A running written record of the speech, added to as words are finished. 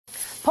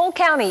Polk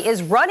County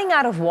is running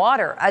out of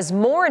water as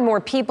more and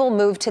more people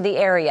move to the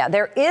area.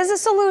 There is a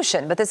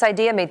solution, but this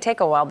idea may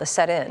take a while to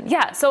set in.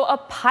 Yeah, so a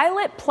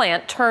pilot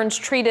plant turns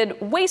treated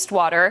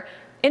wastewater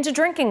into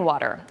drinking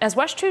water. As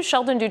West 2's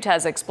Sheldon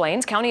Dutez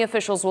explains, county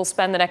officials will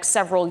spend the next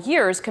several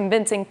years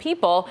convincing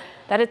people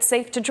that it's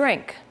safe to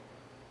drink.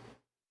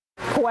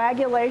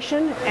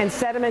 Coagulation and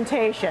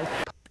sedimentation.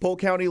 Polk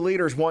County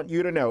leaders want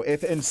you to know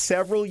if in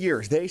several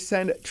years they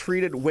send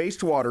treated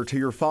wastewater to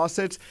your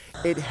faucets,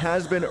 it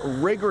has been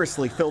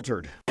rigorously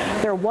filtered.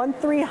 They're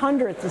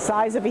 1/300th the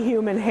size of a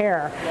human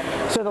hair,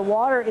 so the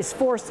water is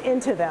forced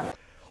into them.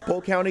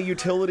 Polk County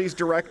Utilities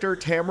Director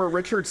Tamara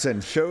Richardson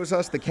shows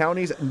us the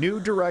county's new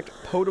direct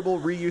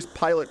potable reuse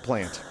pilot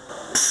plant.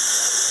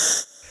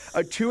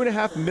 A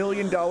 $2.5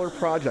 million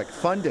project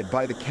funded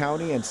by the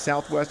county and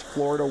Southwest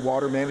Florida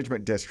Water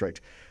Management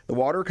District. The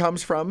water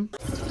comes from,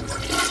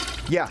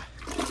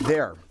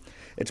 there.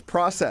 It's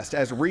processed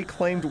as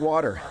reclaimed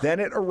water.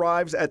 Then it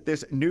arrives at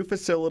this new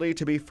facility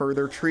to be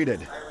further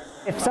treated.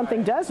 If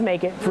something does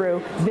make it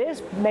through,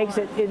 this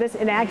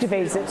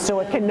inactivates it so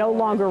it can no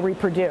longer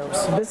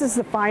reproduce. This is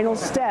the final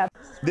step.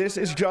 This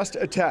is just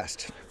a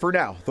test. For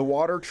now, the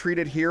water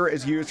treated here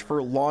is used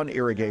for lawn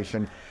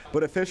irrigation,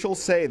 but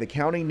officials say the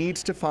county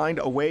needs to find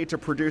a way to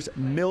produce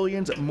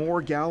millions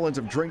more gallons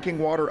of drinking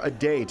water a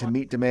day to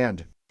meet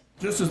demand.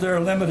 Just as there are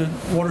limited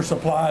water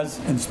supplies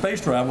in space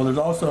travel, there's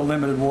also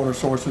limited water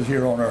sources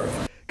here on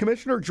Earth.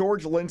 Commissioner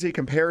George Lindsay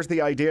compares the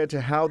idea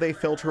to how they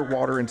filter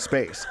water in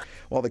space,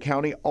 while the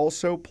county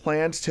also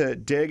plans to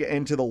dig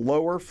into the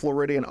lower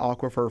Floridian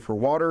aquifer for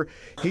water.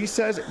 He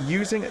says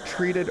using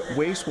treated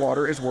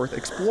wastewater is worth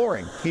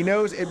exploring. He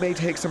knows it may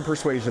take some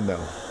persuasion,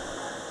 though.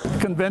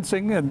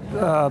 Convincing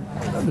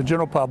the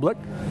general public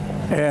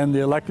and the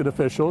elected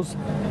officials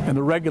and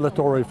the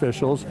regulatory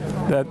officials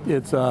that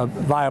it's a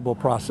viable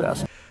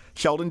process.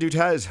 Sheldon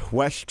Dutez,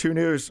 West 2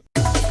 News.